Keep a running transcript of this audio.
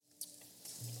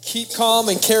Keep calm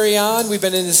and carry on. We've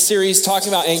been in this series talking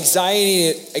about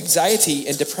anxiety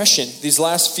and depression these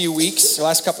last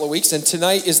couple of weeks, and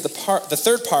tonight is the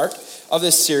third part of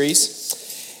this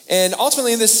series. And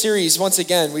ultimately in this series, once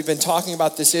again, we've been talking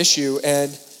about this issue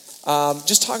and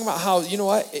just talking about how, you know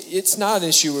what, it's not an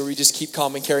issue where we just keep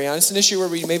calm and carry on. It's an issue where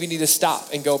we maybe need to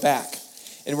stop and go back,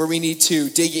 and where we need to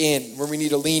dig in, where we need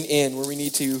to lean in, where we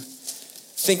need to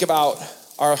think about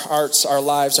our hearts, our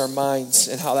lives, our minds,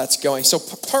 and how that's going. So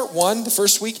part one, the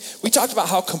first week, we talked about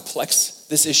how complex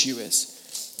this issue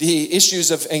is. The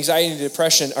issues of anxiety and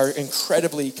depression are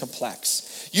incredibly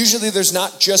complex. Usually there's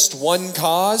not just one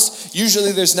cause.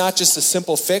 Usually there's not just a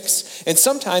simple fix. And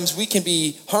sometimes we can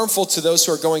be harmful to those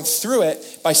who are going through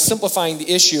it by simplifying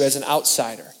the issue as an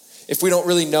outsider. If we don't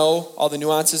really know all the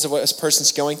nuances of what a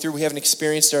person's going through, we haven't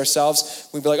experienced it ourselves,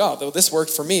 we'd be like, oh, this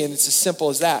worked for me, and it's as simple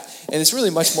as that. And it's really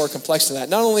much more complex than that.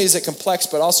 Not only is it complex,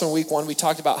 but also in week one, we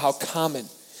talked about how common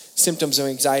symptoms of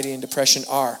anxiety and depression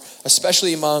are,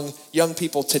 especially among young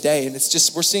people today. And it's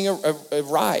just, we're seeing a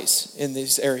rise in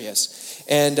these areas.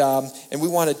 And we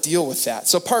want to deal with that.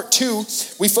 So part two,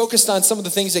 we focused on some of the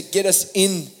things that get us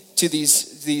into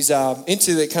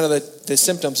the kind of the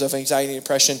symptoms of anxiety and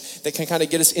depression that can kind of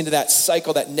get us into that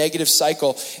cycle, that negative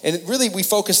cycle. And really we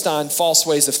focused on false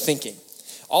ways of thinking.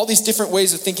 All these different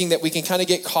ways of thinking that we can kind of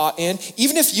get caught in.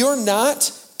 Even if you're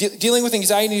not dealing with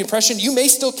anxiety and depression, you may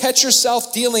still catch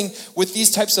yourself dealing with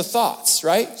these types of thoughts,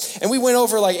 right? And we went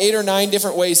over like 8 or 9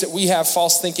 different ways that we have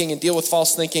false thinking and deal with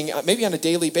false thinking, maybe on a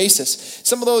daily basis.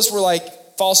 Some of those were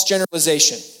like false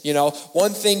generalization. You know,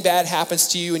 one thing bad happens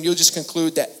to you and you'll just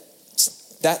conclude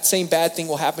that same bad thing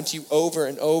will happen to you over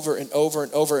and over and over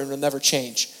and over and will never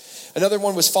change. Another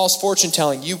one was false fortune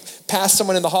telling. You pass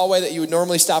someone in the hallway that you would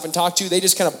normally stop and talk to. They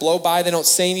just kind of blow by. They don't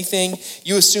say anything.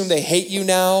 You assume they hate you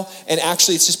now. And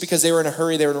actually it's just because they were in a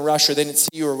hurry, they were in a rush, or they didn't see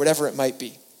you, or whatever it might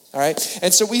be. All right.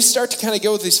 And so we start to kind of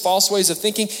go with these false ways of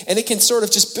thinking, and it can sort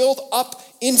of just build up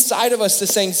inside of us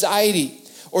this anxiety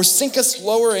or sink us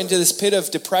lower into this pit of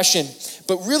depression.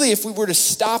 But really, if we were to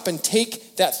stop and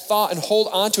take that thought and hold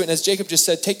on to it, and as Jacob just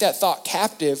said, take that thought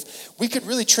captive, we could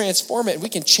really transform it, and we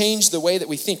can change the way that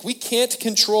we think. We can't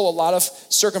control a lot of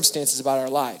circumstances about our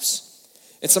lives.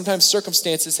 And sometimes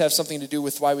circumstances have something to do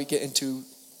with why we get into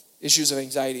issues of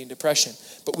anxiety and depression.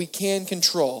 But we can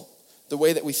control the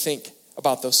way that we think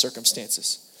about those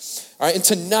circumstances. All right, and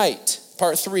tonight,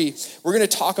 part 3, we're going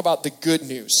to talk about the good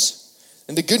news.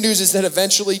 And the good news is that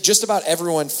eventually just about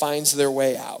everyone finds their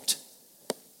way out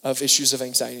of issues of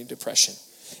anxiety and depression.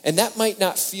 And that might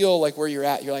not feel like where you're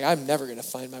at. You're like, I'm never going to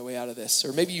find my way out of this.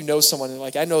 Or maybe you know someone and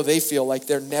like, I know they feel like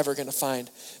they're never going to find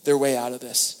their way out of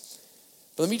this.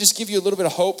 But let me just give you a little bit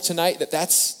of hope tonight that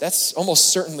that's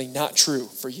almost certainly not true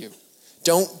for you.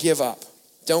 Don't give up.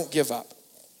 Don't give up.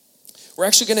 We're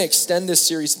actually going to extend this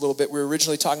series a little bit. We were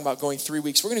originally talking about going 3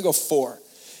 weeks. We're going to go 4.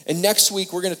 And next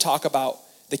week, we're going to talk about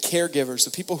the caregivers,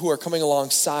 the people who are coming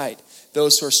alongside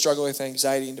those who are struggling with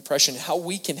anxiety and depression, how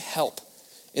we can help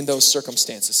in those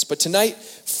circumstances. But tonight,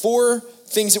 4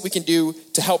 things that we can do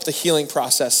to help the healing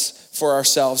process for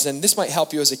ourselves. And this might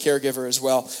help you as a caregiver as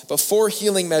well. But 4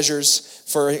 healing measures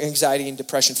for anxiety and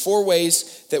depression. 4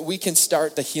 ways that we can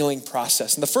start the healing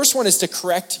process. And the first one is to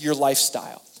correct your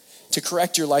lifestyle. To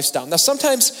correct your lifestyle. Now,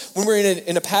 sometimes when we're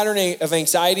in a pattern of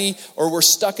anxiety or we're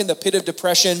stuck in the pit of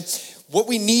depression, what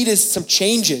we need is some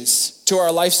changes to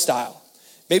our lifestyle.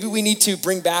 Maybe we need to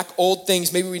bring back old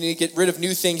things. Maybe we need to get rid of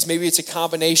new things. Maybe it's a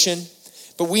combination.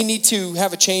 But we need to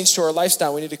have a change to our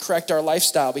lifestyle. We need to correct our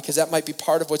lifestyle because that might be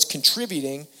part of what's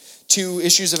contributing to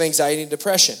issues of anxiety and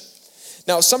depression.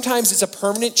 Now, sometimes it's a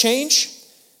permanent change.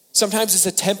 Sometimes it's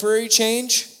a temporary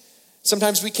change.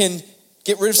 Sometimes we can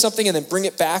get rid of something and then bring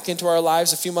it back into our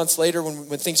lives a few months later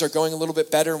when things are going a little bit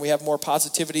better and we have more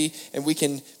positivity and we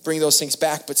can bring those things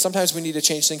back. But sometimes we need to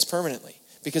change things permanently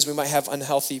because we might have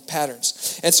unhealthy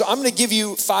patterns. And so I'm going to give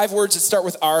you 5 words that start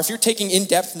with R. If you're taking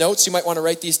in-depth notes, you might want to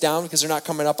write these down because they're not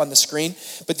coming up on the screen.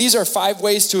 But these are 5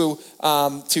 ways to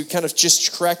kind of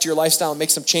just correct your lifestyle and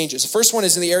make some changes. The first one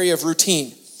is in the area of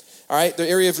routine. All right, the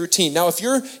area of routine. Now, if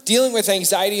you're dealing with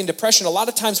anxiety and depression, a lot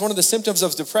of times one of the symptoms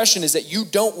of depression is that you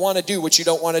don't want to do what you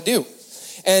don't want to do.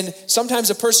 And sometimes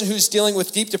a person who's dealing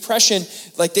with deep depression,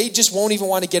 like they just won't even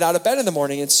want to get out of bed in the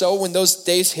morning. And so when those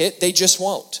days hit, they just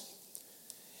won't.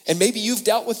 And maybe you've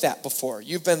dealt with that before.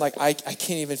 You've been like, I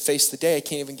can't even face the day. I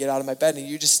can't even get out of my bed. And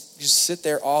you just sit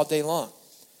there all day long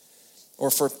or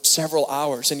for several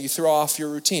hours and you throw off your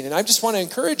routine. And I just want to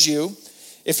encourage you,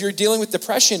 if you're dealing with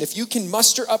depression, if you can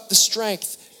muster up the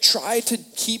strength, try to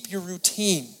keep your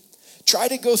routine. Try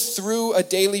to go through a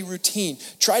daily routine.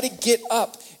 Try to get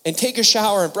up and take a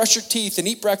shower and brush your teeth and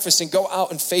eat breakfast and go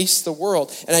out and face the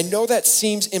world. And I know that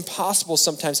seems impossible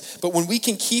sometimes, but when we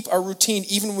can keep our routine,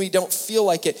 even when we don't feel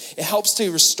like it, it helps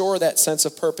to restore that sense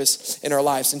of purpose in our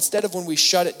lives. Instead of when we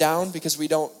shut it down because we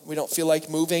don't feel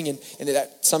like moving, and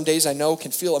that some days I know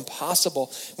can feel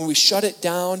impossible. When we shut it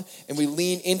down and we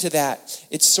lean into that,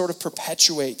 it sort of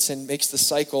perpetuates and makes the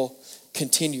cycle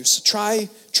continue. So try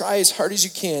as hard as you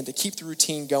can to keep the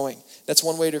routine going. That's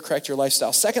one way to correct your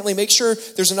lifestyle. Secondly, make sure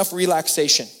there's enough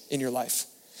relaxation in your life.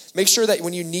 Make sure that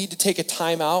when you need to take a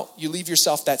time out, you leave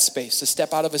yourself that space to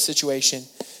step out of a situation,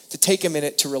 to take a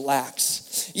minute to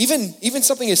relax. Even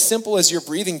something as simple as your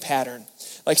breathing pattern.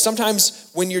 Like sometimes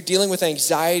when you're dealing with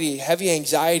anxiety, heavy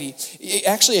anxiety, it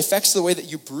actually affects the way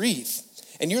that you breathe.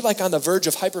 And you're like on the verge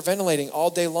of hyperventilating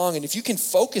all day long. And if you can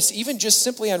focus even just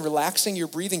simply on relaxing your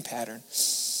breathing pattern,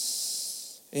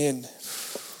 in,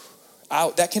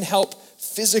 out, that can help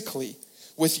physically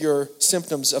with your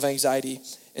symptoms of anxiety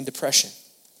and depression.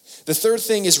 The third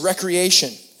thing is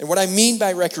recreation. And what I mean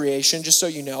by recreation, just so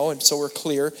you know and so we're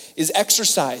clear, is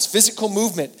exercise, physical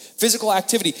movement, physical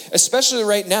activity, especially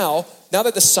right now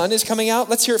that the sun is coming out.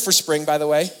 Let's hear it for spring, by the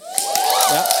way.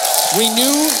 Yeah. We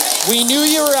knew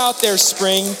you were out there,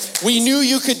 spring. We knew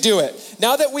you could do it.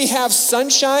 Now that we have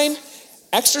sunshine,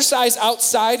 exercise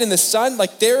outside in the sun,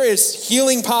 like there is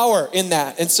healing power in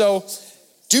that. And so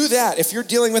do that. If you're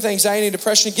dealing with anxiety and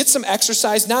depression, get some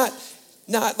exercise, not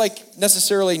like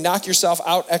necessarily knock yourself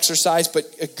out exercise, but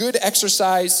a good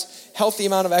exercise, healthy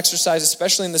amount of exercise,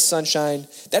 especially in the sunshine,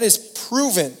 that is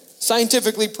proven,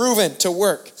 scientifically proven to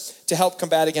work to help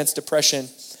combat against depression.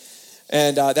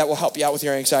 And that will help you out with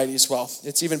your anxiety as well.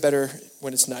 It's even better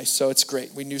when it's nice, so it's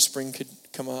great. We knew spring could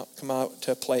come out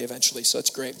to play eventually, so it's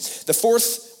great. The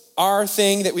fourth R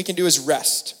thing that we can do is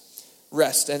rest.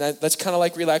 Rest, and that's kind of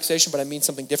like relaxation, but I mean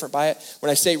something different by it. When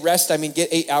I say rest, I mean get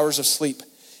 8 hours of sleep.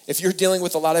 If you're dealing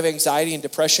with a lot of anxiety and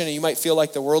depression and you might feel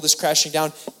like the world is crashing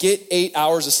down, get 8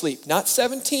 hours of sleep. Not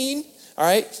 17, all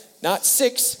right? Not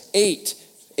 6, 8.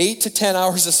 8 to 10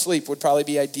 hours of sleep would probably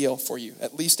be ideal for you.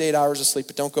 At least 8 hours of sleep,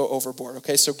 but don't go overboard,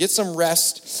 okay? So get some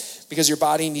rest because your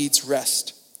body needs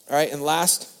rest, all right? And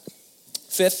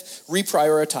fifth,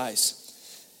 reprioritize.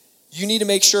 You need to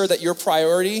make sure that your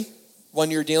priority when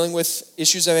you're dealing with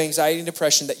issues of anxiety and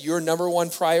depression, that your number one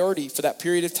priority for that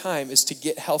period of time is to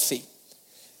get healthy,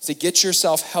 to get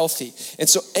yourself healthy. And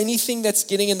so anything that's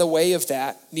getting in the way of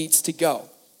that needs to go.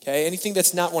 Okay, anything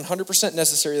that's not 100%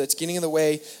 necessary that's getting in the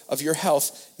way of your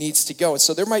health needs to go. And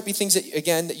so there might be things that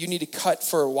you need to cut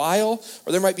for a while,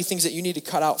 or there might be things that you need to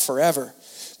cut out forever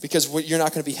because you're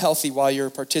not going to be healthy while you're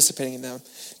participating in them.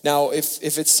 Now, if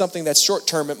it's something that's short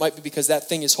term, it might be because that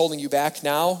thing is holding you back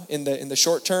now in the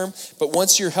short term. But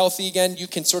once you're healthy again, you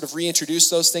can sort of reintroduce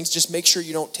those things. Just make sure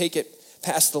you don't take it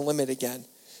past the limit again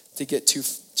to get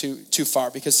too far,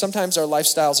 because sometimes our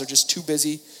lifestyles are just too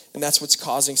busy, and that's what's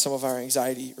causing some of our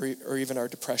anxiety or even our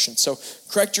depression. So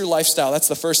correct your lifestyle. That's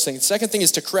the first thing. The second thing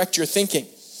is to correct your thinking.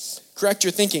 Correct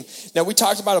your thinking. Now, we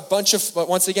talked about a bunch of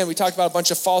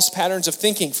false patterns of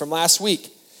thinking from last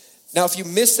week. Now, if you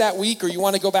missed that week or you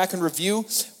want to go back and review,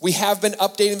 we have been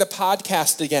updating the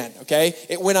podcast again, okay?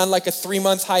 It went on like a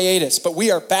 3-month hiatus, but we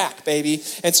are back, baby.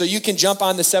 And so you can jump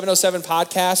on the 707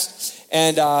 podcast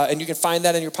and you can find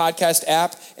that in your podcast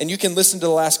app, and you can listen to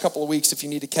the last couple of weeks if you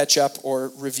need to catch up or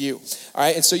review. All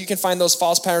right, and so you can find those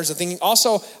false patterns of thinking.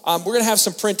 Also, we're going to have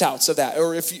some printouts of that,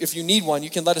 or if you need one, you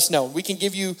can let us know. We can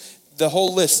give you the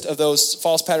whole list of those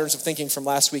false patterns of thinking from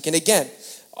last week. And again,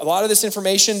 a lot of this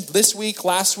information this week,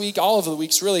 last week, all of the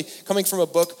weeks really coming from a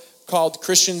book called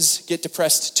Christians Get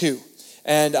Depressed Too.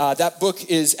 And that book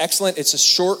is excellent. It's a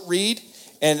short read,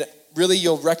 and really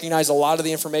you'll recognize a lot of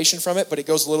the information from it, but it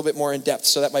goes a little bit more in depth.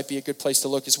 So that might be a good place to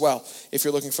look as well if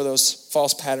you're looking for those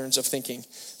false patterns of thinking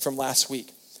from last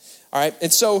week. All right,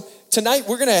 and so tonight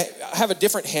we're going to have a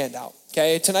different handout.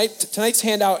 Okay, tonight's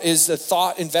handout is the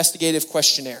thought investigative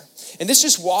questionnaire. And this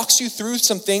just walks you through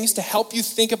some things to help you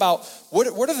think about what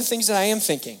are the things that I am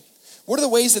thinking? What are the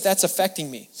ways that that's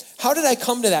affecting me? How did I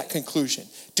come to that conclusion?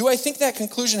 Do I think that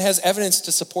conclusion has evidence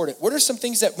to support it? What are some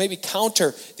things that maybe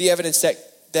counter the evidence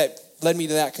that led me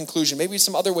to that conclusion? Maybe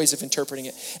some other ways of interpreting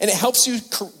it. And it helps you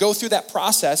go through that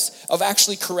process of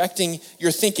actually correcting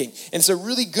your thinking. And it's a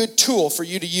really good tool for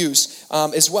you to use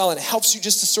as well. And it helps you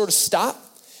just to sort of stop,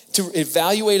 to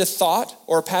evaluate a thought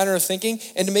or a pattern of thinking,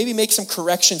 and to maybe make some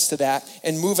corrections to that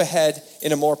and move ahead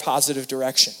in a more positive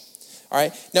direction. All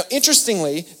right. Now,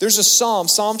 interestingly, there's a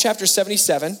Psalm chapter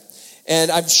 77,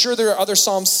 and I'm sure there are other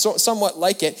Psalms somewhat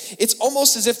like it. It's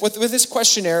almost as if with this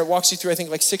questionnaire, it walks you through, I think,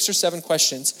 like 6 or 7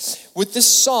 questions. With this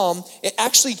Psalm, it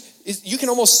actually is, you can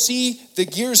almost see the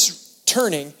gears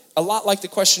turning a lot like the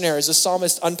questionnaire as the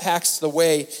psalmist unpacks the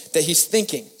way that he's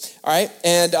thinking. All right,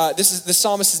 and the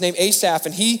psalmist is named Asaph,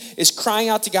 and he is crying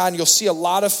out to God, and you'll see a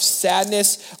lot of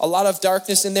sadness, a lot of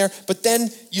darkness in there, but then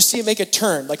you see it make a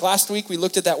turn. Like last week, we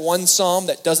looked at that one psalm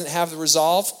that doesn't have the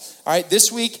resolve. All right,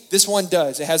 this week, this one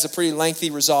does. It has a pretty lengthy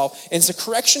resolve, and it's a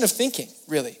correction of thinking,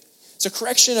 really. It's a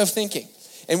correction of thinking,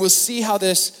 and we'll see how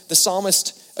the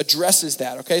psalmist addresses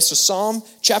that, okay? So Psalm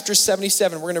chapter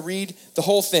 77, we're going to read the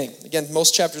whole thing. Again,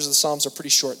 most chapters of the Psalms are pretty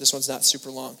short. This one's not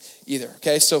super long either,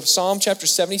 okay? So Psalm chapter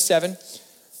 77,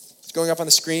 it's going up on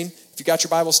the screen. If you got your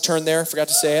Bibles, turn there. Forgot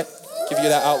to say it. Give you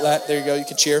that outlet. There you go. You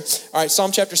can cheer. All right,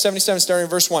 Psalm chapter 77, starting in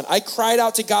verse 1. I cried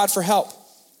out to God for help.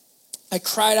 I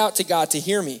cried out to God to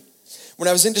hear me. When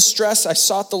I was in distress, I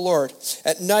sought the Lord.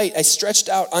 At night, I stretched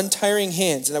out untiring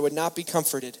hands, and I would not be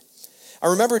comforted. I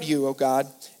remembered you, O God,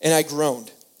 and I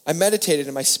groaned. I meditated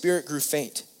and my spirit grew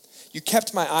faint. You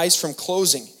kept my eyes from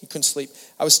closing. You couldn't sleep.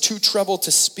 I was too troubled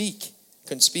to speak.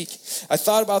 Couldn't speak. I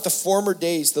thought about the former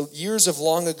days, the years of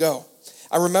long ago.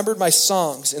 I remembered my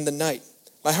songs in the night.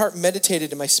 My heart meditated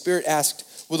and my spirit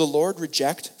asked, will the Lord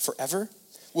reject forever?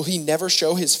 Will he never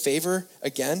show his favor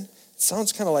again? It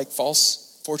sounds kind of like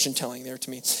false fortune telling there to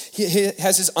me.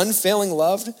 Has his unfailing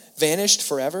love vanished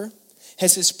forever?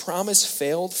 Has his promise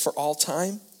failed for all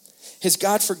time? Has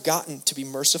God forgotten to be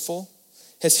merciful?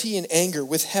 Has he in anger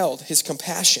withheld his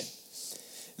compassion?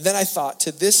 Then I thought,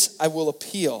 to this I will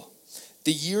appeal,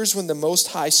 the years when the Most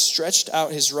High stretched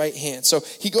out his right hand. So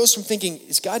he goes from thinking,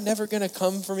 is God never going to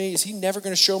come for me? Is he never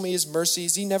going to show me his mercy?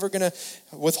 Is he never going to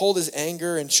withhold his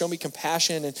anger and show me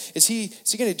compassion? And is he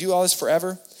going to do all this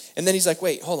forever? And then he's like,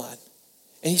 wait, hold on.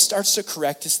 And he starts to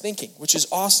correct his thinking, which is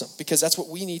awesome because that's what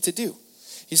we need to do.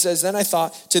 He says, then I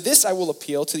thought, to this I will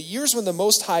appeal, to the years when the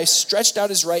Most High stretched out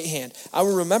his right hand. I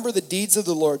will remember the deeds of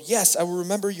the Lord. Yes, I will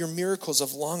remember your miracles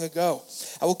of long ago.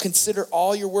 I will consider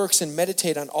all your works and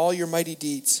meditate on all your mighty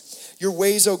deeds. Your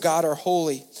ways, O God, are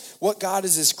holy. What God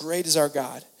is as great as our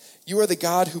God? You are the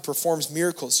God who performs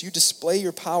miracles. You display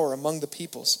your power among the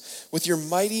peoples. With your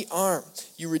mighty arm,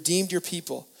 you redeemed your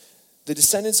people, the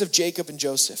descendants of Jacob and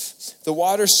Joseph. The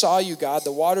waters saw you, God.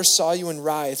 The waters saw you and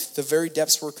writhed. The very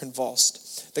depths were convulsed.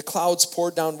 The clouds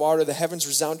poured down water. The heavens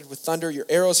resounded with thunder. Your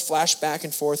arrows flashed back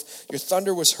and forth. Your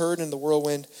thunder was heard in the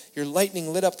whirlwind. Your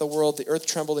lightning lit up the world. The earth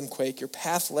trembled and quaked. Your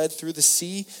path led through the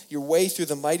sea, your way through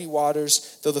the mighty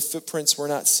waters, though the footprints were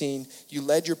not seen. You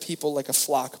led your people like a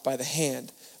flock by the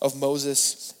hand of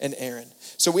Moses and Aaron.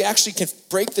 So we actually can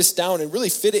break this down and really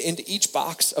fit it into each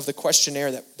box of the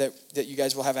questionnaire that you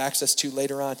guys will have access to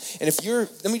later on. And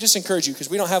let me just encourage you, because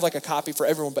we don't have like a copy for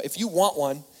everyone, but if you want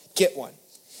one, get one.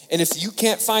 And if you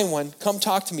can't find one, come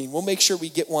talk to me. We'll make sure we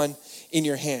get one in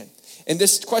your hand. And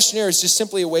this questionnaire is just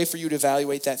simply a way for you to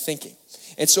evaluate that thinking.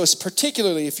 And so it's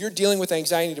particularly if you're dealing with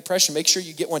anxiety and depression, make sure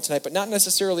you get one tonight, but not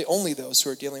necessarily only those who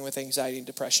are dealing with anxiety and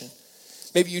depression.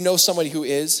 Maybe you know somebody who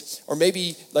is, or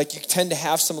maybe like you tend to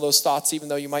have some of those thoughts even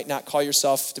though you might not call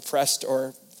yourself depressed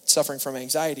or suffering from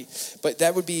anxiety. But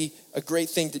that would be a great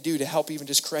thing to do to help even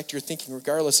just correct your thinking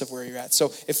regardless of where you're at.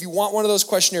 So if you want one of those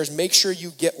questionnaires, make sure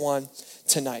you get one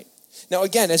tonight. Now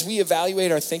again, as we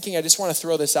evaluate our thinking, I just want to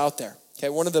throw this out there. Okay,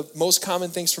 one of the most common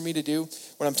things for me to do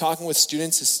when I'm talking with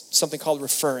students is something called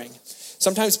referring.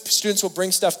 Sometimes students will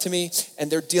bring stuff to me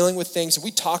and they're dealing with things and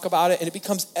we talk about it and it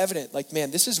becomes evident, like,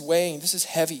 man, this is weighing, this is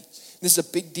heavy, this is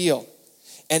a big deal.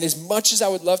 And as much as I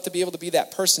would love to be able to be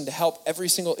that person to help every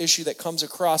single issue that comes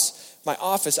across my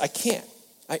office, I can't.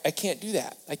 I can't do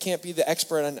that. I can't be the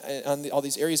expert on all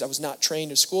these areas. I was not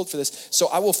trained or schooled for this. So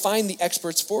I will find the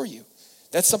experts for you.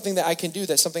 That's something that I can do.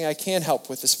 That's something I can help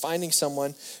with, is finding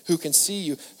someone who can see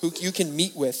you, who you can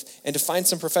meet with, and to find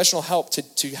some professional help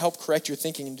to help correct your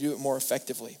thinking and do it more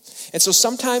effectively. And so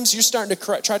sometimes you're starting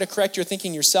to try to correct your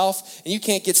thinking yourself, and you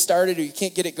can't get started, or you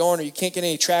can't get it going, or you can't get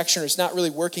any traction, or it's not really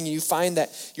working, and you find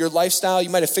that your lifestyle, you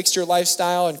might have fixed your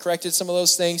lifestyle and corrected some of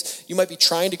those things. You might be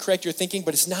trying to correct your thinking,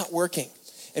 but it's not working.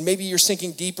 And maybe you're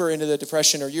sinking deeper into the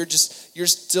depression, or you're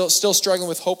still struggling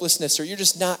with hopelessness, or you're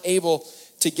just not able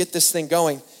to get this thing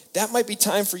going. That might be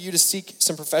time for you to seek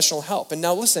some professional help. And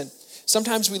now listen,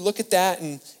 sometimes we look at that,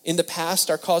 and in the past,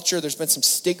 our culture, there's been some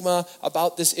stigma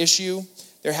about this issue.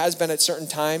 There has been at certain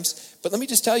times. But let me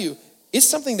just tell you, it's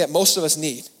something that most of us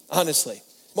need, honestly.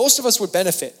 Most of us would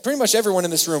benefit, pretty much everyone in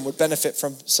this room would benefit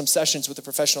from some sessions with a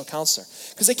professional counselor,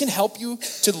 because they can help you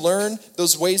to learn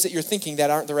those ways that you're thinking that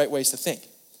aren't the right ways to think.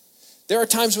 There are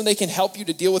times when they can help you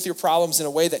to deal with your problems in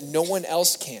a way that no one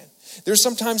else can. There's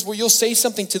some times where you'll say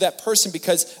something to that person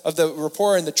because of the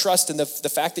rapport and the trust and the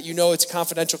fact that you know it's a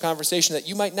confidential conversation that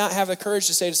you might not have the courage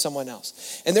to say to someone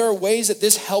else. And there are ways that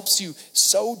this helps you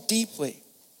so deeply.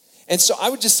 And so I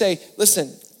would just say,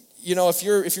 listen,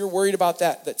 if you're worried about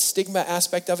that stigma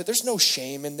aspect of it, there's no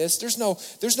shame in this. There's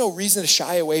no reason to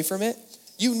shy away from it.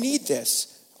 You need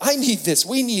this. I need this.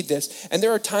 We need this. And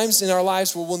there are times in our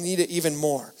lives where we'll need it even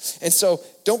more. And so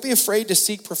don't be afraid to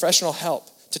seek professional help,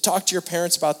 to talk to your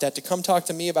parents about that, to come talk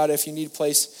to me about it if you need a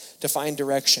place to find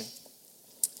direction.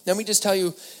 Let me just tell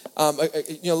you, a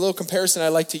little comparison I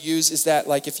like to use is that,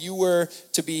 like, if you were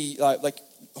to be like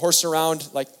horsing around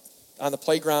like on the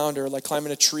playground or like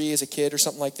climbing a tree as a kid or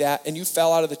something like that, and you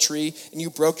fell out of the tree and you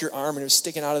broke your arm and it was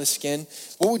sticking out of the skin,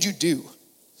 what would you do?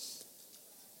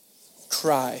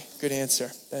 Cry. Good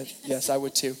answer. Yes, I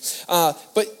would too.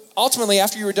 But ultimately,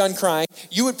 after you were done crying,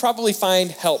 you would probably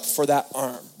find help for that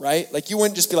arm, right? Like, you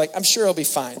wouldn't just be like, I'm sure it'll be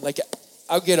fine. Like,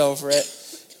 I'll get over it.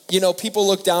 People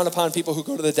look down upon people who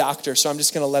go to the doctor, so I'm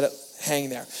just going to let it hang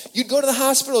there. You'd go to the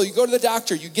hospital, you go to the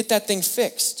doctor, you get that thing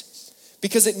fixed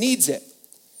because it needs it.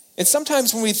 And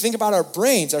sometimes when we think about our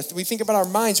brains, we think about our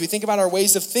minds, we think about our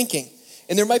ways of thinking,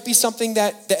 and there might be something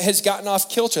that has gotten off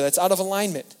kilter, that's out of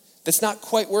alignment, that's not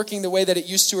quite working the way that it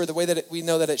used to or the way that we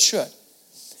know that it should.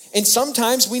 And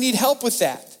sometimes we need help with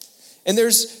that. And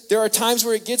there are times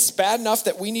where it gets bad enough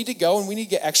that we need to go and we need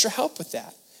to get extra help with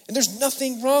that. And there's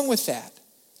nothing wrong with that.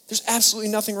 There's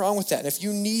absolutely nothing wrong with that. And if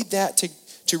you need that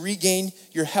to regain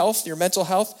your health, your mental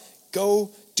health, go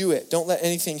do it. Don't let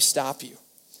anything stop you.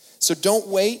 So don't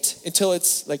wait until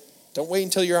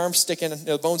your arm's sticking,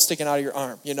 the bone's sticking out of your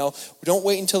arm, Don't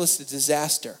wait until it's a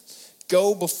disaster.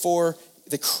 Go before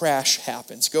the crash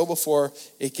happens. Go before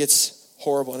it gets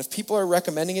horrible. And if people are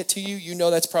recommending it to you,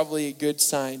 that's probably a good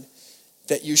sign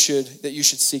that you should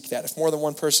seek that. If more than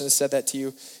one person has said that to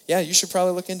you, you should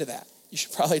probably look into that. You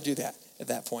should probably do that at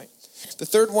that point. The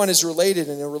third one is related,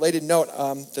 and a related note.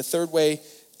 The third way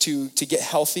to get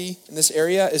healthy in this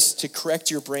area is to correct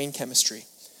your brain chemistry.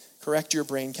 Correct your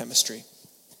brain chemistry.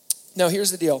 Now,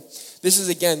 here's the deal.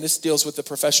 This deals with the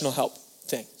professional help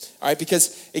thing. All right,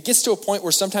 because it gets to a point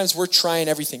where sometimes we're trying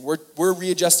everything. We're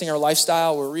readjusting our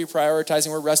lifestyle, we're reprioritizing,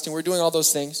 we're resting, we're doing all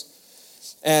those things.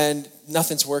 And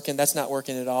nothing's working. That's not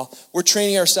working at all. We're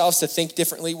training ourselves to think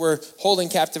differently. We're holding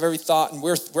captive every thought, and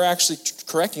we're actually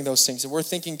correcting those things. And we're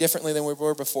thinking differently than we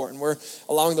were before, and we're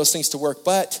allowing those things to work.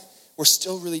 But we're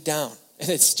still really down, and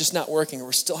it's just not working.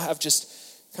 We still have just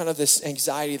kind of this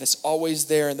anxiety that's always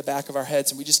there in the back of our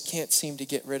heads, and we just can't seem to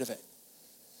get rid of it.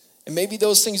 And maybe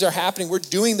those things are happening. We're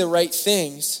doing the right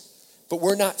things, but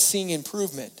we're not seeing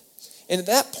improvement. And at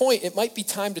that point, it might be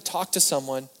time to talk to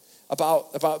someone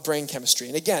about brain chemistry.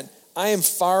 And again, I am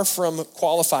far from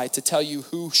qualified to tell you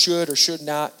who should or should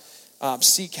not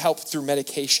seek help through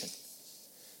medication.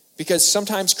 Because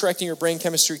sometimes correcting your brain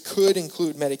chemistry could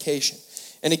include medication.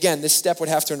 And again, this step would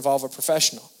have to involve a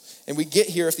professional. And we get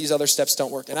here if these other steps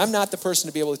don't work. And I'm not the person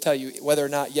to be able to tell you whether or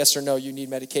not, yes or no, you need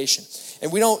medication.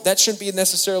 And that shouldn't be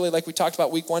necessarily like we talked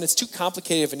about week 1. It's too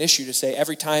complicated of an issue to say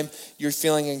every time you're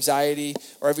feeling anxiety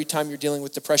or every time you're dealing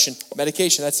with depression,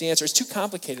 medication, that's the answer. It's too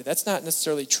complicated. That's not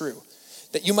necessarily true.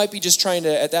 That you might be just trying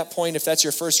to, at that point, if that's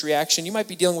your first reaction, you might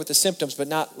be dealing with the symptoms, but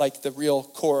not like the real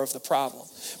core of the problem.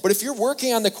 But if you're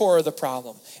working on the core of the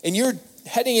problem and you're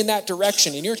heading in that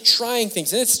direction and you're trying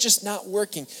things and it's just not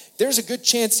working, there's a good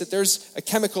chance that there's a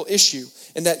chemical issue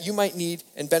and that you might need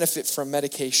and benefit from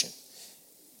medication.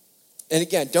 And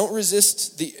again, don't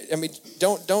resist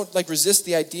resist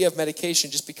the idea of medication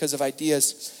just because of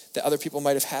ideas that other people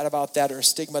might have had about that or a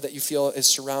stigma that you feel is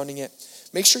surrounding it.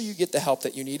 Make sure you get the help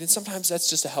that you need, and sometimes that's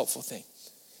just a helpful thing.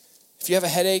 If you have a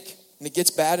headache and it gets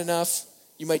bad enough,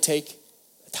 you might take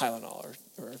a Tylenol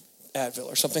or Advil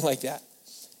or something like that.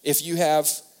 If you have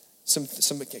some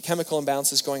chemical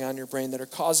imbalances going on in your brain that are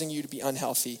causing you to be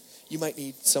unhealthy, you might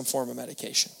need some form of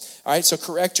medication. All right, so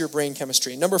correct your brain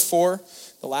chemistry. Number 4,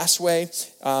 the last way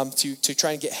to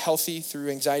try and get healthy through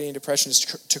anxiety and depression is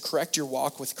to correct your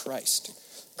walk with Christ.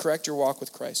 Correct your walk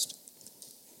with Christ.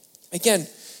 Again,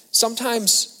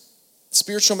 sometimes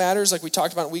spiritual matters, like we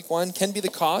talked about in week 1, can be the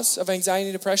cause of anxiety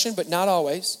and depression, but not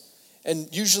always, and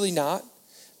usually not.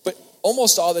 But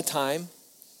almost all the time,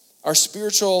 our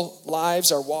spiritual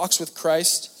lives, our walks with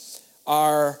Christ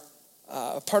are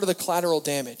part of the collateral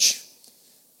damage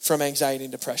from anxiety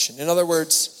and depression. In other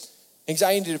words,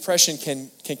 anxiety and depression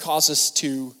can cause us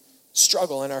to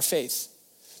struggle in our faith.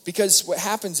 Because what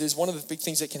happens is, one of the big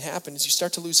things that can happen is you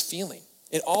start to lose feeling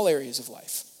in all areas of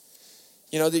life.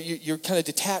 You're kind of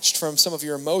detached from some of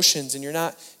your emotions, and you're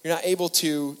not able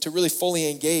to really fully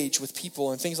engage with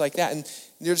people and things like that. And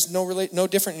there's no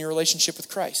different in your relationship with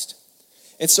Christ.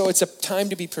 And so it's a time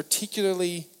to be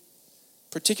particularly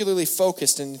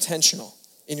focused and intentional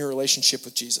in your relationship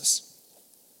with Jesus.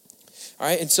 All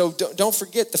right, and so don't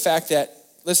forget the fact that,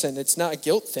 listen, it's not a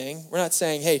guilt thing. We're not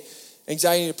saying, hey,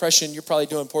 Anxiety and depression, you're probably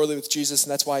doing poorly with Jesus,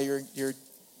 and that's why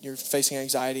you're facing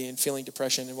anxiety and feeling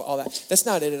depression and all that. That's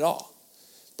not it at all.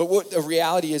 But what the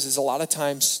reality is a lot of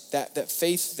times that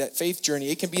faith journey,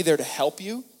 it can be there to help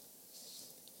you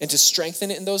and to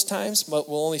strengthen it in those times, but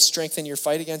will only strengthen your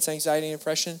fight against anxiety and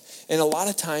depression. And a lot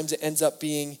of times it ends up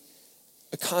being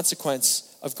a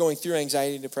consequence of going through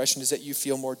anxiety and depression is that you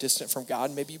feel more distant from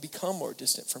God. Maybe you become more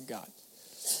distant from God.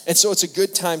 And so it's a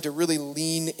good time to really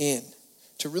lean in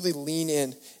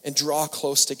and draw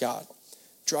close to God,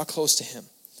 draw close to him.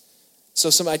 So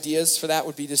some ideas for that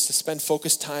would be just to spend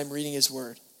focused time reading his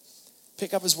word.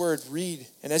 Pick up his word, read,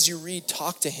 and as you read,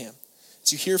 talk to him.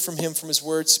 As you hear from him, from his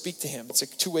word, speak to him. It's a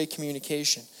two-way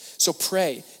communication. So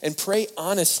pray, and pray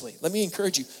honestly. Let me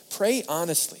encourage you, pray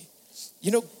honestly.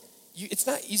 It's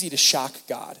not easy to shock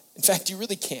God. In fact, you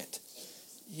really can't.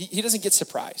 He doesn't get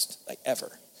surprised, like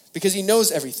ever, because he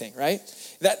knows everything, right?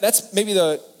 That's maybe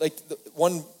the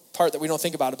one part that we don't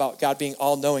think about God being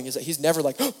all-knowing is that he's never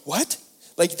like, oh, what?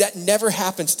 Like that never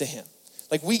happens to him.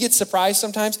 Like we get surprised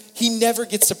sometimes. He never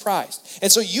gets surprised.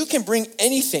 And so you can bring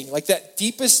anything, like that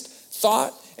deepest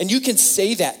thought, and you can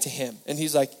say that to him. And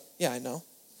he's like, yeah, I know.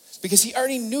 Because he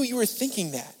already knew you were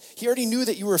thinking that. He already knew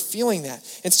that you were feeling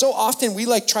that. And so often we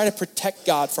try to protect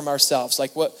God from ourselves.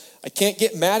 Like I can't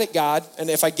get mad at God. And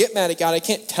if I get mad at God, I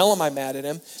can't tell him I'm mad at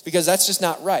him because that's just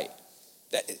not right.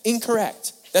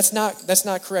 Incorrect. That's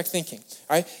not correct thinking.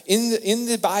 All right. In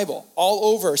the Bible,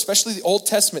 all over, especially the Old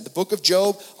Testament, the book of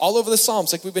Job, all over the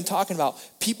Psalms, like we've been talking about,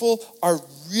 people are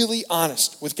really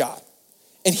honest with God.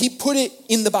 And he put it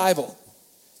in the Bible.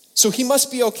 So he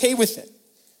must be okay with it.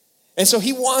 And so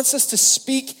he wants us to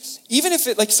speak, even if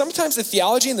sometimes the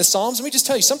theology in the Psalms, let me just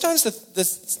tell you, sometimes the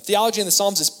theology in the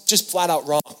Psalms is just flat out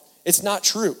wrong. It's not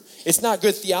true. It's not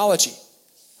good theology.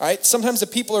 All right? Sometimes the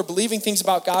people are believing things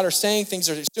about God or saying things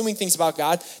or assuming things about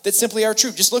God that simply are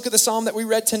true. Just look at the Psalm that we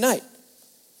read tonight.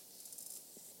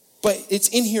 But it's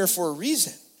in here for a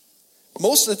reason.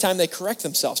 Most of the time they correct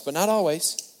themselves, but not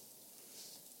always.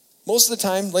 Most of the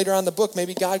time, later on in the book,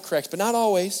 maybe God corrects, but not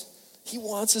always. He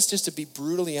wants us just to be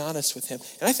brutally honest with him.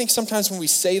 And I think sometimes when we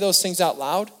say those things out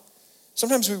loud,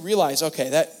 sometimes we realize,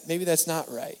 okay, maybe that's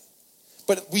not right.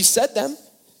 But we said them,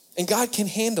 and God can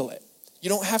handle it. You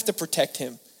don't have to protect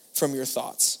him from your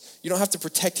thoughts. You don't have to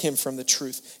protect him from the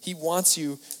truth. He wants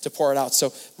you to pour it out.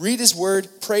 So read his word,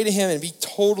 pray to him, and be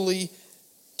totally,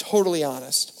 totally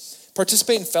honest.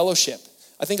 Participate in fellowship.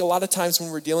 I think a lot of times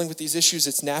when we're dealing with these issues,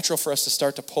 it's natural for us to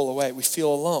start to pull away. We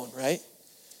feel alone, right?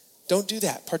 Don't do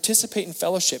that. Participate in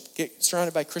fellowship. Get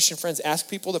surrounded by Christian friends. Ask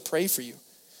people to pray for you,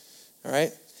 all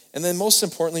right? And then most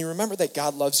importantly, remember that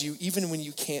God loves you even when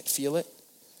you can't feel it.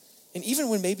 And even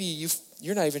when maybe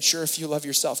you're not even sure if you love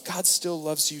yourself, God still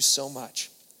loves you so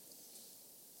much.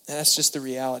 And that's just the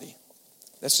reality.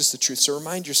 That's just the truth. So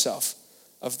remind yourself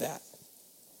of that.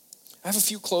 I have a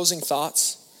few closing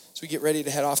thoughts as we get ready to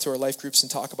head off to our life groups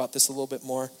and talk about this a little bit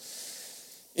more.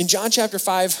 In John chapter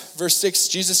 5, verse 6,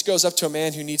 Jesus goes up to a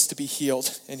man who needs to be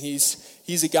healed. And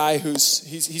he's a guy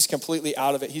he's completely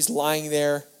out of it. He's lying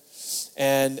there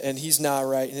and he's not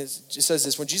right. And it says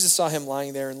this, when Jesus saw him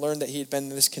lying there and learned that he had been in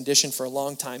this condition for a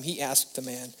long time, he asked the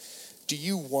man, do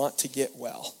you want to get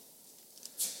well?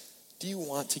 Do you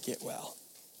want to get well?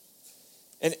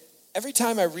 And every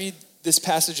time I read this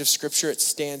passage of scripture, it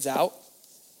stands out.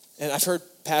 And I've heard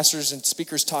pastors and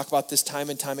speakers talk about this time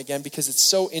and time again because it's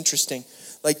so interesting.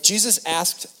 Like Jesus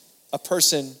asked a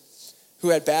person who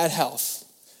had bad health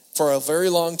for a very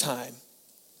long time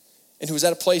and who was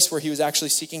at a place where he was actually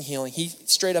seeking healing. He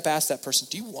straight up asked that person,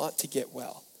 do you want to get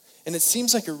well? And it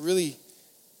seems like a really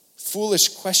foolish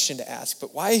question to ask,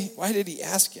 but why did he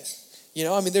ask it?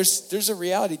 There's a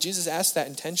reality. Jesus asked that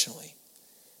intentionally.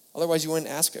 Otherwise, you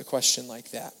wouldn't ask a question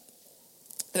like that.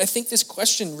 And I think this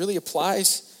question really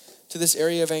applies to this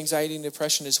area of anxiety and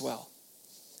depression as well.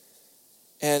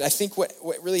 And I think what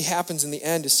really happens in the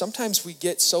end is sometimes we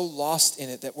get so lost in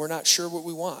it that we're not sure what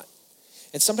we want.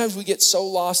 And sometimes we get so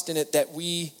lost in it that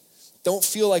we don't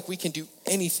feel like we can do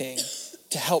anything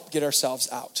to help get ourselves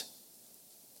out.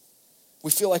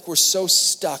 We feel like we're so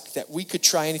stuck that we could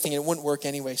try anything and it wouldn't work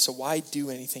anyway, so why do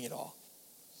anything at all?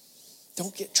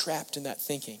 Don't get trapped in that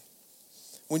thinking.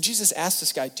 When Jesus asked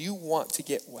this guy, do you want to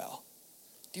get well?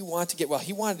 Do you want to get well?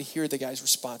 He wanted to hear the guy's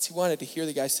response. He wanted to hear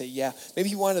the guy say, yeah. Maybe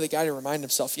he wanted the guy to remind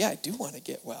himself, yeah, I do want to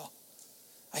get well.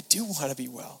 I do want to be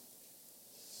well.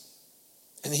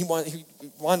 And he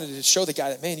wanted to show the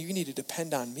guy that, man, you need to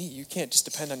depend on me. You can't just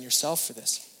depend on yourself for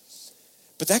this.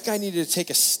 But that guy needed to take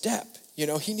a step.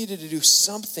 He needed to do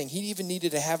something. He even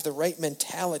needed to have the right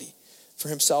mentality for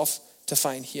himself to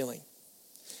find healing.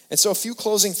 And so a few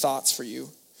closing thoughts for you.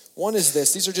 One is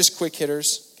this. These are just quick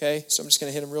hitters, okay? So I'm just going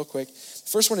to hit them real quick.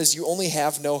 First one is you only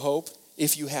have no hope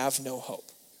if you have no hope.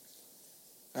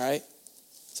 All right?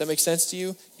 Does that make sense to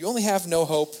you? You only have no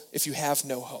hope if you have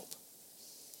no hope.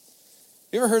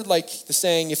 You ever heard like the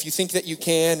saying, if you think that you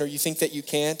can or you think that you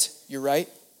can't, you're right?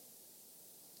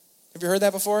 Have you heard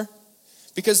that before?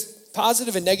 Because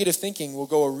positive and negative thinking will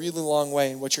go a really long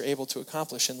way in what you're able to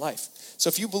accomplish in life. So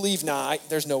if you believe,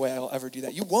 there's no way I'll ever do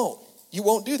that, you won't. You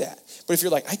won't do that. But if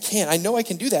you're like, I know I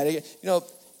can do that,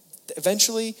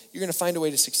 eventually you're going to find a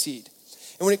way to succeed.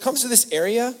 And when it comes to this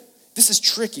area, this is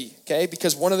tricky, okay?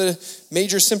 Because one of the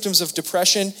major symptoms of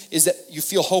depression is that you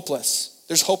feel hopeless.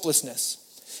 There's hopelessness.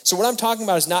 So what I'm talking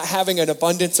about is not having an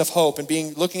abundance of hope and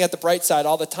looking at the bright side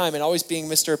all the time and always being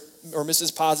Mr. or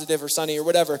Mrs. Positive or Sunny or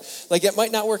whatever. Like it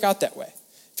might not work out that way.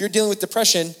 If you're dealing with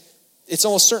depression, it's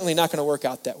almost certainly not going to work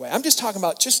out that way. I'm just talking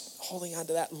about just holding on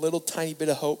to that little tiny bit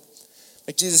of hope.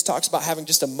 Like Jesus talks about having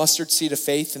just a mustard seed of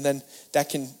faith, and then that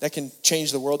can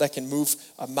change the world. That can move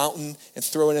a mountain and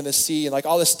throw it in the sea, and like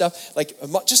all this stuff. Like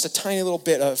just a tiny little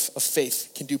bit of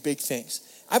faith can do big things.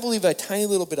 I believe a tiny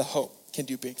little bit of hope can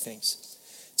do big things.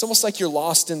 It's almost like you're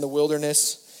lost in the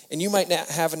wilderness, and you might not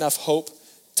have enough hope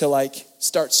to like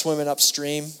start swimming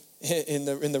upstream in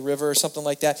the river or something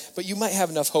like that. But you might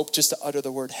have enough hope just to utter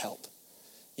the word help,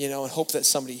 and hope that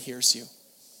somebody hears you.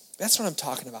 That's what I'm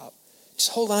talking about.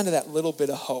 Just hold on to that little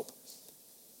bit of hope.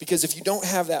 Because if you don't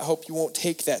have that hope, you won't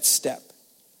take that step.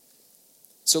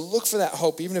 So look for that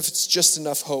hope, even if it's just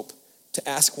enough hope to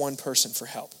ask one person for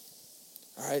help.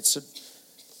 All right, so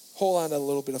hold on to a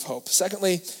little bit of hope.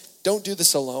 Secondly, don't do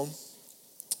this alone.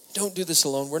 Don't do this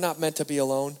alone. We're not meant to be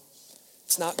alone.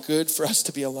 It's not good for us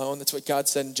to be alone. That's what God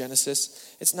said in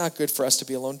Genesis. It's not good for us to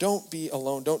be alone. Don't be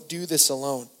alone. Don't do this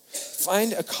alone.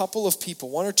 Find a couple of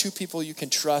people, one or two people you can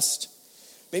trust.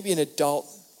 Maybe an adult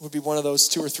would be one of those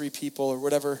 2 or 3 people or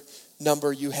whatever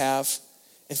number you have.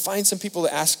 And find some people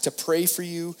to ask to pray for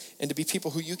you and to be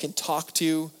people who you can talk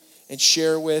to and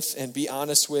share with and be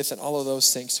honest with and all of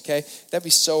those things, okay? That'd be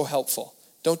so helpful.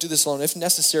 Don't do this alone. If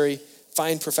necessary,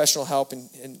 find professional help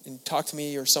and talk to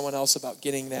me or someone else about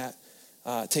getting that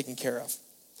taken care of.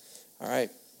 All right.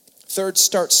 Third,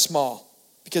 start small.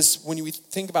 Because when we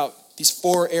think about these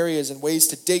 4 areas and ways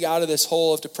to dig out of this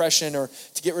hole of depression or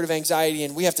to get rid of anxiety,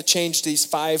 and we have to change these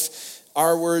 5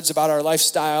 R words about our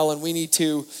lifestyle, and we need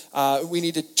to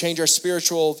change our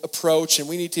spiritual approach, and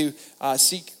we need to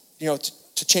seek,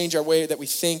 to change our way that we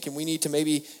think, and we need to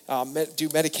maybe do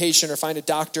medication or find a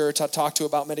doctor to talk to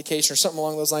about medication or something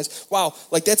along those lines. Wow,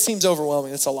 like that seems overwhelming.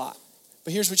 That's a lot.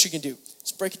 But here's what you can do.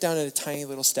 Just break it down into tiny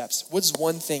little steps. What's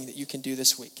one thing that you can do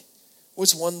this week?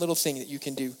 What's one little thing that you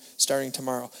can do starting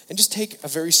tomorrow? And just take a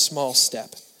very small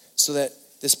step so that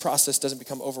this process doesn't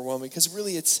become overwhelming. Because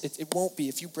really it won't be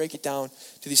if you break it down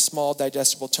to these small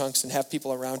digestible chunks and have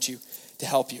people around you to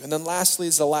help you. And then lastly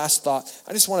is the last thought.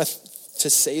 I just want to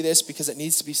say this because it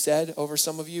needs to be said over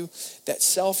some of you, that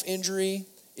self-injury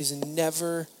is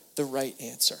never the right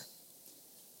answer.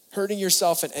 Hurting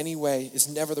yourself in any way is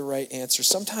never the right answer.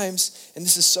 Sometimes, and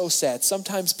this is so sad,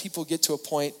 sometimes people get to a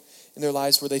point in their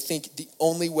lives where they think the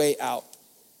only way out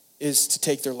is to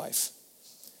take their life.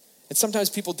 And sometimes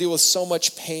people deal with so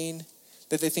much pain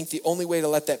that they think the only way to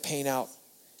let that pain out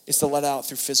is to let it out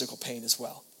through physical pain as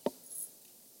well.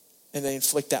 And they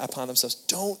inflict that upon themselves.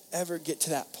 Don't ever get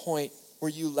to that point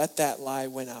where you let that lie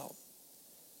win out.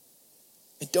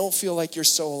 And don't feel like you're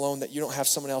so alone that you don't have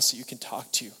someone else that you can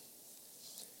talk to.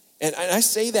 And I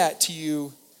say that to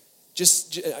you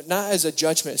just not as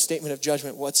a statement of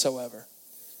judgment whatsoever,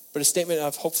 but a statement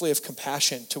of hopefully of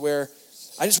compassion, to where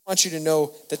I just want you to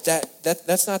know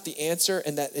that's not the answer,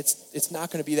 and that it's not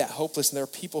going to be that hopeless, and there are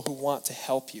people who want to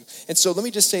help you. And so let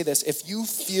me just say this. If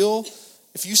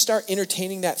you start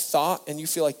entertaining that thought and you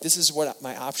feel like this is what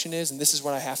my option is and this is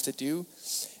what I have to do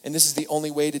and this is the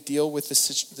only way to deal with the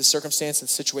circumstance and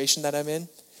situation that I'm in,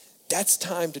 that's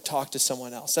time to talk to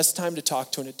someone else. That's time to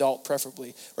talk to an adult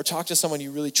preferably, or talk to someone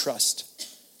you really trust.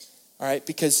 All right?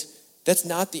 Because that's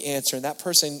not the answer, and that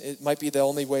person, it might be the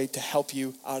only way to help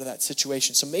you out of that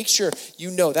situation. So make sure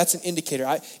that's an indicator.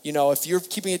 If you're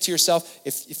keeping it to yourself,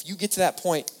 if you get to that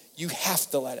point, you have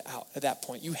to let it out at that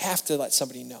point. You have to let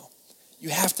somebody know. You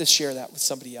have to share that with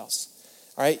somebody else.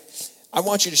 All right? I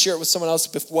want you to share it with someone else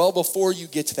well before you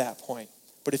get to that point.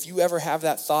 But if you ever have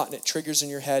that thought and it triggers in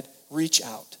your head, reach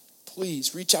out.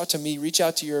 Please reach out to me. Reach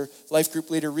out to your life group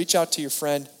leader. Reach out to your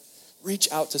friend.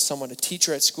 Reach out to someone, a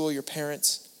teacher at school, your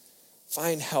parents.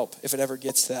 Find help if it ever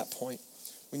gets to that point.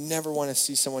 We never want to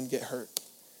see someone get hurt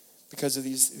because of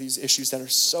these issues that are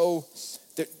so,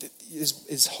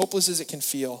 as hopeless as it can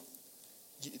feel.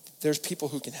 There's people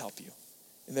who can help you.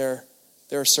 And they're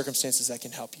there are circumstances that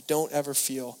can help you. Don't ever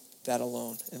feel that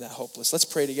alone and that hopeless. Let's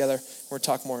pray together. We're going to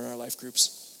talk more in our life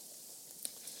groups.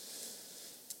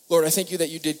 Lord, I thank you that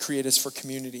you did create us for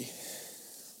community.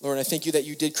 Lord, I thank you that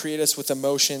you did create us with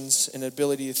emotions and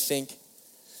ability to think.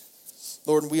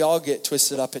 Lord, we all get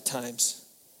twisted up at times.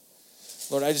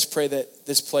 Lord, I just pray that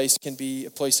this place can be a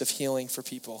place of healing for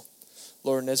people.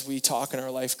 Lord, and as we talk in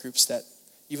our life groups, that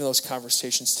even those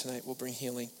conversations tonight will bring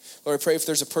healing. Lord, I pray if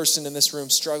there's a person in this room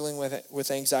struggling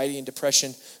with anxiety and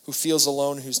depression, who feels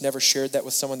alone, who's never shared that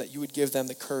with someone, that you would give them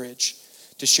the courage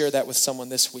to share that with someone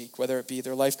this week, whether it be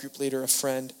their life group leader, a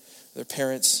friend, their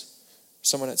parents,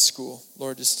 someone at school.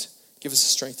 Lord, just give us the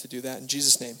strength to do that. In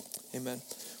Jesus' name, amen.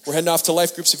 We're heading off to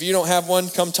life groups. If you don't have one,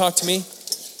 come talk to me.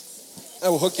 I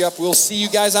will hook you up. We'll see you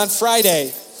guys on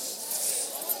Friday.